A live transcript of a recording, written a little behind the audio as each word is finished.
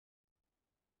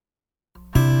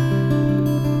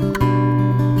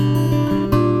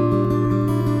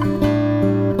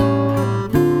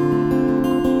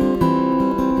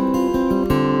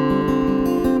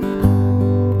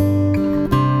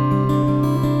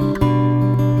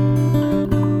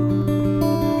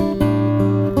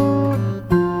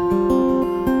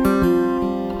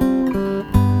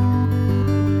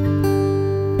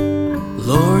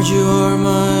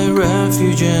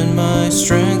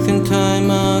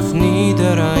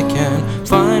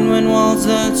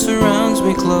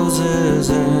closes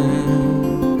in.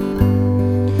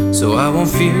 So I won't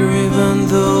fear even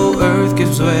though earth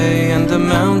gives way and the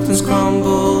mountains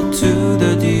crumble to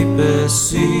the deepest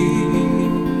sea.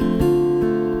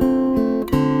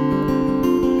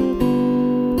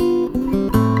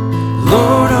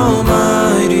 Lord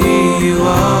Almighty, you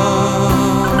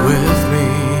are with me.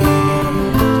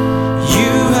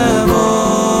 You have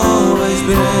always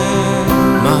been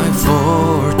my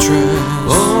fortress.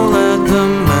 Oh, let the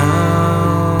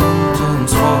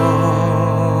mountains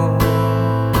fall.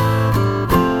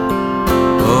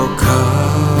 Oh,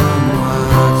 come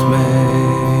what may.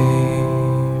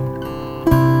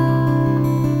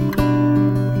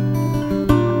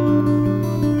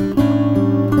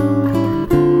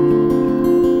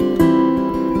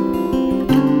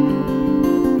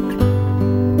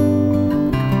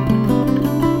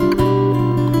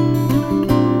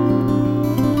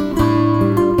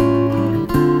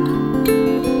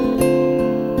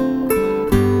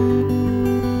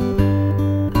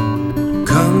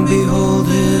 Come behold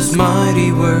his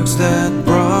mighty works that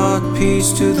brought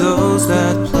peace to those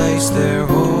that place their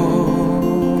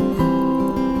hope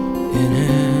in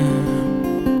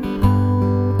him.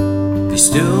 Be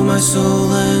still, my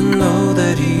soul, and know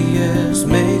that he is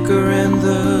maker and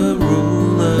the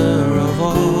ruler of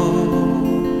all.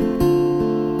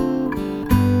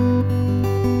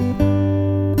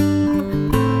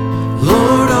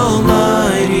 Lord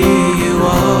Almighty, you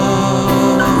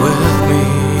are with me.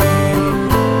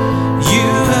 You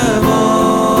have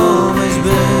always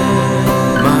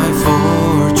been my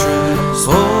fortress.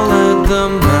 Oh, let the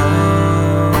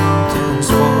mountains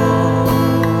fall.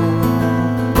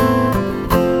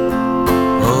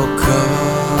 Oh,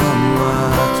 come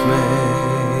what may.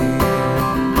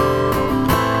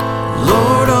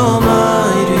 Lord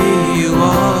Almighty, you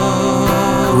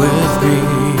are with me.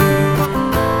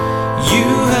 You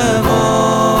have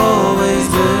always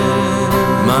been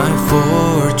my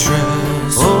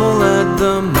fortress. Oh, let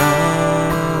the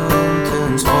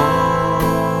mountains fall.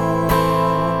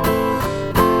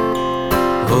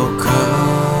 Oh, come